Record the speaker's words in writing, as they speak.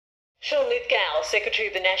Sean Lithgow, Secretary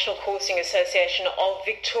of the National Coursing Association of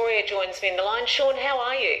Victoria, joins me in the line. Sean, how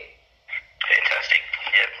are you? Fantastic.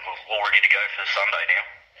 Yeah, we're all ready to go for Sunday now.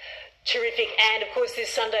 Terrific. And, of course, this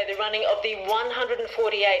Sunday, the running of the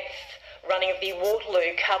 148th running of the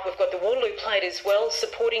Waterloo Cup. We've got the Waterloo Plate as well,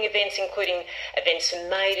 supporting events including events for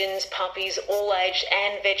maidens, puppies, all-age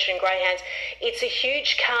and veteran greyhounds. It's a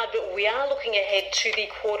huge card, but we are looking ahead to the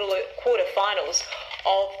quarterfinals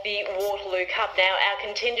of the Waterloo Cup. Now, our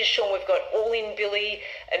contenders, Sean, we've got All In Billy,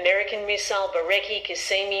 American Missile, Bareki,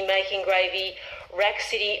 Kissimmee, Making Gravy, Rack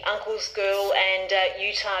City, Uncle's Girl and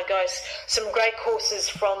Utah Ghost. Some great courses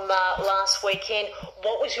from last weekend.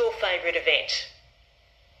 What was your favourite event?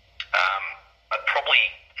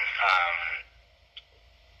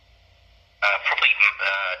 Probably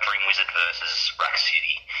Dream Wizard versus Rack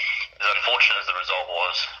City. As unfortunate as the result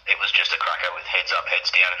was, it was just a cracker with heads up,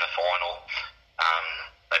 heads down in the final.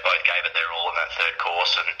 They both gave it their all in that third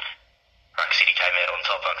course, and Rack City came out on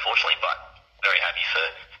top, unfortunately, but very happy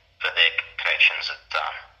for their connections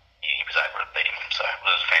that he was able to beat him. So it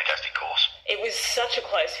was a fantastic course. It was such a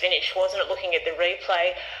close finish, wasn't it, looking at the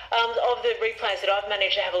replay? Of the replays that I've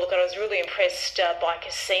managed to have a look at, I was really impressed by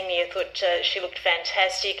Kissimmee. I thought she looked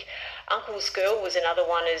fantastic. Uncle's Girl was another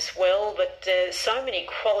one as well, but so many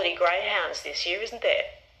quality greyhounds this year, isn't there?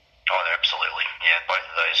 Oh, absolutely. Yeah, both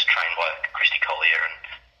of those trained by Christy Collier, and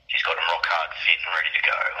she's got them rock hard fit and ready to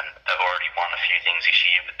go. And they've already won a few things this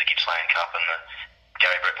year with the Gippsland Cup and the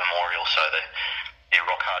Gary Brett Memorial, so they're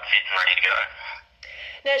rock hard fit and ready to go.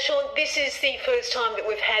 Now, Sean, this is the first time that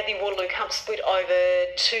we've had the Waterloo Cup split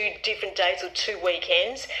over 2 different days or 2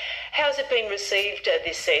 weekends. How's it been received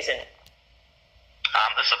this season?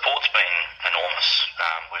 The support's been enormous.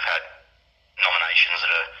 We've had nominations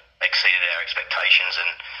that have exceeded our expectations,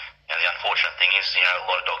 and the unfortunate thing is, a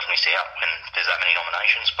lot of dogs miss out when there's that many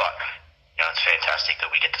nominations, but, it's fantastic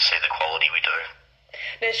that we get to see the quality we do.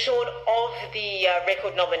 Now, Sean, of the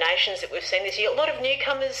record nominations that we've seen this year, a lot of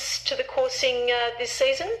newcomers to the coursing this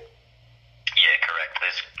season? Yeah, correct.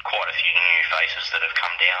 There's quite a few new faces that have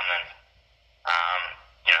come down, and,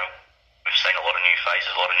 we've seen a lot of new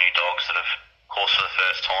faces, a lot of new dogs that have coursed for the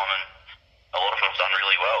first time, and a lot of them have done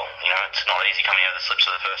really well. It's not easy coming out of the slips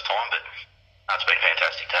for the first time, but it's been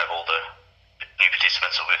fantastic to have all the new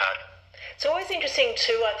participants that we've had. It's always interesting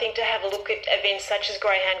too, I think, to have a look at events such as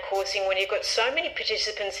greyhound coursing when you've got so many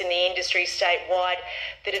participants in the industry statewide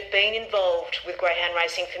that have been involved with greyhound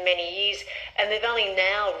racing for many years, and they've only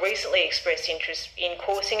now recently expressed interest in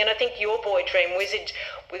coursing. And I think your boy Dream Wizard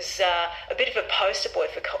was a bit of a poster boy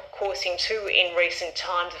for coursing too in recent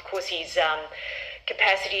times. Of course, he's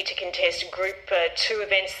capacity to contest Group 2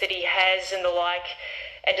 events that he has and the like,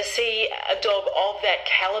 and to see a dog of that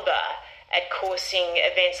calibre at coursing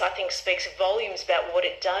events, I think, speaks volumes about what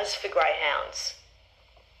it does for greyhounds.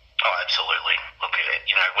 Oh, absolutely. Look at it.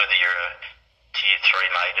 Whether you're a Tier 3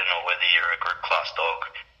 maiden or whether you're a group class dog,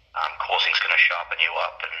 coursing's going to sharpen you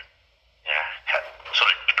up and, sort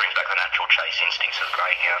of brings back the natural chase instincts of the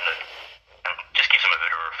greyhound and just gives them a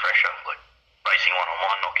bit of a refresher, like racing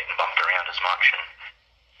one-on-one, not getting bumped around as much, and,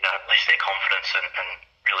 boosts their confidence and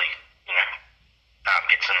really,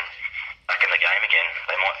 gets them back in the game again.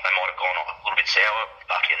 They might have gone a little bit sour,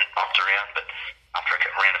 bumped around, but after a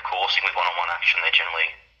round of coursing with one-on-one action, they're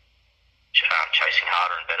generally chasing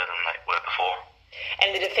harder and better than they were before.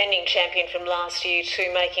 And the defending champion from last year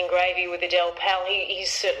too, Making Gravy with Adele Powell,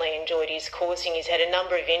 he's certainly enjoyed his coursing. He's had a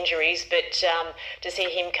number of injuries, but to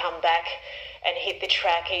see him come back and hit the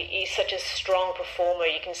track, he's such a strong performer.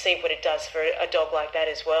 You can see what it does for a dog like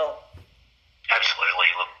that as well. Absolutely.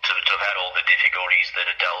 Look, to have had all the difficulties that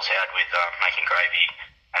Adele's had with Making Gravy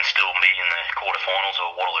and still be in the quarterfinals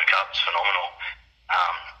of Waterloo Cup is phenomenal.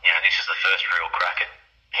 This is the first real crack at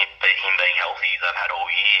him being healthy they've had all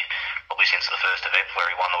year, probably since the first event where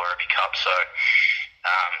he won the Werribee Cup. So,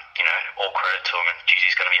 all credit to him. And geez,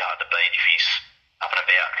 he's going to be hard to beat if he's up and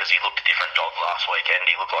about, because he looked a different dog last weekend.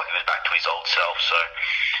 He looked like he was back to his old self. So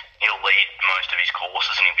he'll lead most of his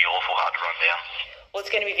courses and he'll be awful hard to run down. Well,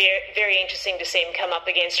 it's going to be very, very interesting to see him come up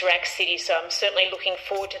against Rack City, so I'm certainly looking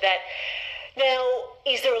forward to that. Now,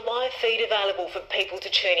 is there a live feed available for people to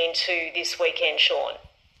tune into this weekend, Sean?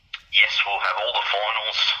 Yes, we'll have all the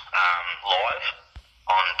finals live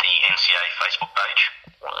on the NCA Facebook page,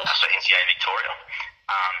 right? So NCA Victoria,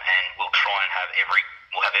 and we'll try and have every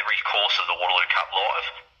course of the Waterloo Cup live,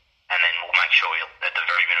 and then we'll make sure at the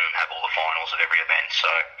very minimum have all the finals of every event. So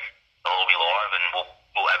they'll all be live, and we'll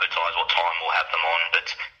advertise what time we'll have them on. But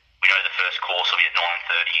we know the first course will be at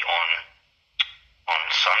 9:30 on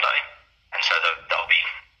Sunday, and so that'll be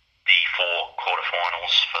the 4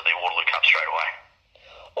 quarterfinals for the Waterloo Cup straight away.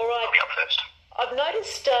 All right. I'll be up first. I've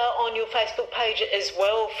noticed on your Facebook page as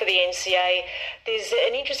well for the NCA. There's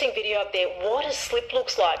an interesting video up there. What a slip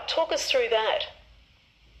looks like. Talk us through that.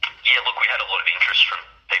 Yeah, look, we had a lot of interest from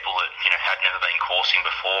people that, had never been coursing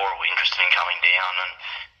before or were interested in coming down and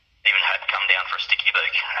even had come down for a sticky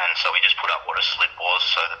beak. And so we just put up what a slip was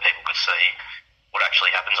so that people could see what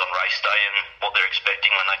actually happens on race day and what they're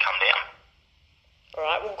expecting when they come down. All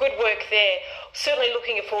right, well, good work there. Certainly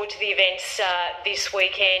looking forward to the events this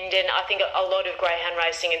weekend, and I think a lot of greyhound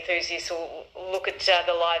racing enthusiasts will look at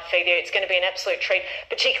the live feed there. It's going to be an absolute treat,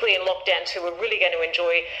 particularly in lockdown too. We're really going to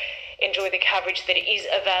enjoy the coverage that is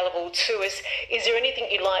available to us. Is there anything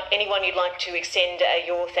anyone you'd like to extend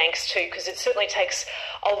your thanks to? Because it certainly takes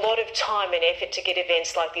a lot of time and effort to get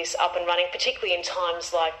events like this up and running, particularly in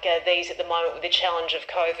times like these at the moment with the challenge of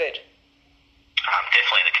COVID.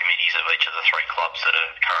 Definitely the committees of each of the three clubs that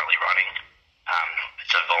are currently running.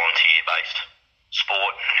 It's a volunteer-based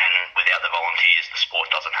sport, and without the volunteers, the sport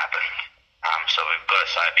doesn't happen. So we've got to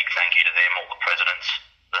say a big thank you to them, all the presidents,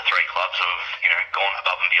 the three clubs who have, gone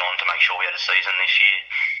above and beyond to make sure we had a season this year.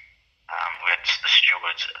 We had the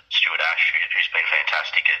stewards, Stuart Ash, who's been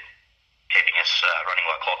fantastic at keeping us running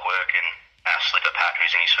like clockwork, and our slipper Pat,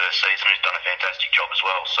 who's in his first season, who's done a fantastic job as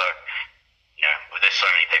well. So, there's so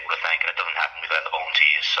many people to thank, and it doesn't happen without the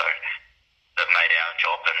volunteers. So they've made our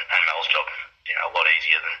job and Mel's job, a lot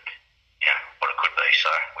easier than, what it could be.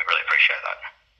 So we really appreciate that.